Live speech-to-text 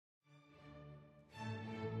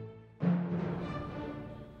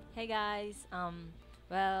Hey guys,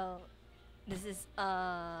 well, this is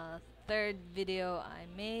a third video I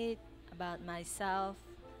made about myself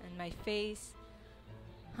and my face.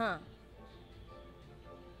 Huh.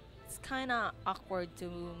 It's kinda awkward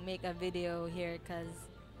to make a video here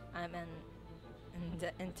because I'm in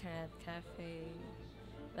the internet cafe.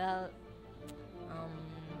 Well, um,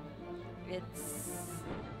 it's,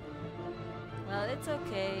 it's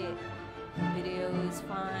okay. Video is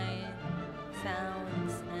fine,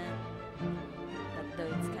 sounds, and but though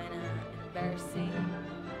it's kind of embarrassing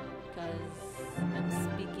because I'm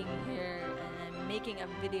speaking here and I'm making a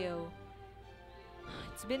video.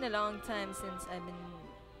 It's been a long time since I've been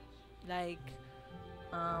like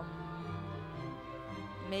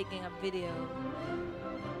making a video.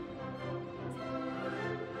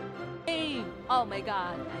 Hey, oh my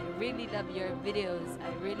god, I really love your videos.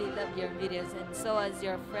 I really love your videos, and so as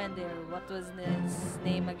your friend there. What was his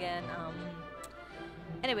name again?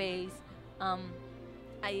 Anyways,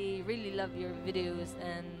 I really love your videos,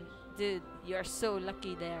 and dude, you're so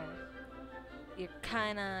lucky there. You're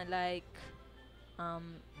kinda like,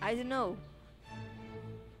 I don't know,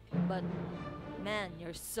 but man,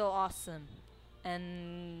 you're so awesome.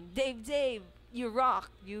 And Dave, you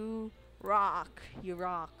rock, you rock.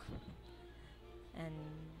 And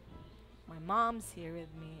my mom's here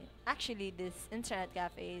with me. Actually, this internet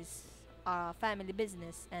cafe is a family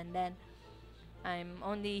business, and then I'm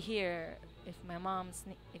only here if my mom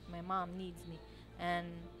needs me. And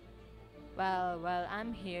while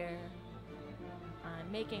I'm here,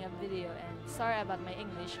 I'm making a video. And sorry about my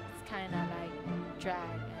English; it's kind of like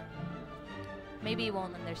drag, and maybe you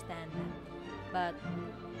won't understand that. But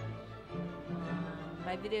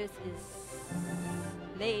my videos is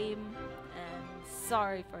lame, and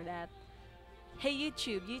sorry for that. Hey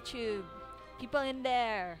YouTube, people in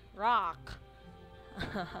there, rock.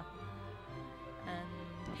 And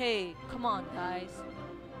hey, come on guys,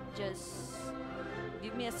 just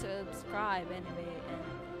give me a subscribe anyway. And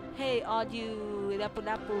hey, all you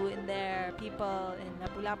Lapu-Lapu in there, people in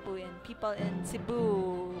Lapu-Lapu and people in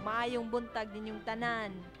Cebu, maayong buntag ninyong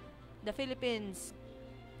tanan. The Philippines,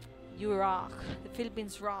 you rock. The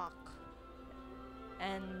Philippines rock.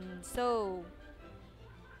 And so,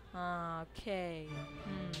 okay.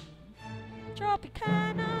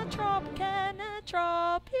 Tropicana.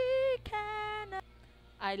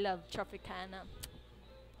 I love Tropicana.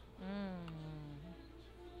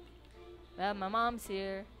 Well, my mom's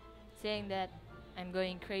here saying that I'm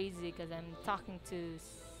going crazy because I'm talking to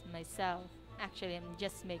myself. Actually, I'm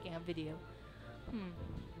just making a video.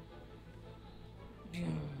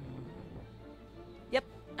 Yep,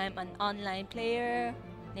 I'm an online player,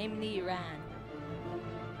 namely Ran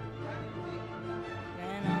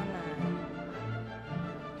online.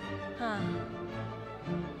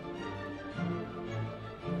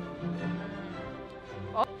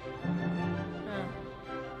 Oh.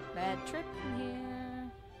 Bad trip in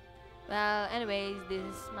here. Well, anyways, this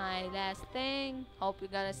is my last thing. Hope we're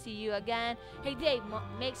gonna see you again. Hey Dave,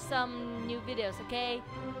 make some new videos, okay?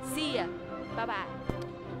 See ya. Bye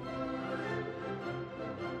bye.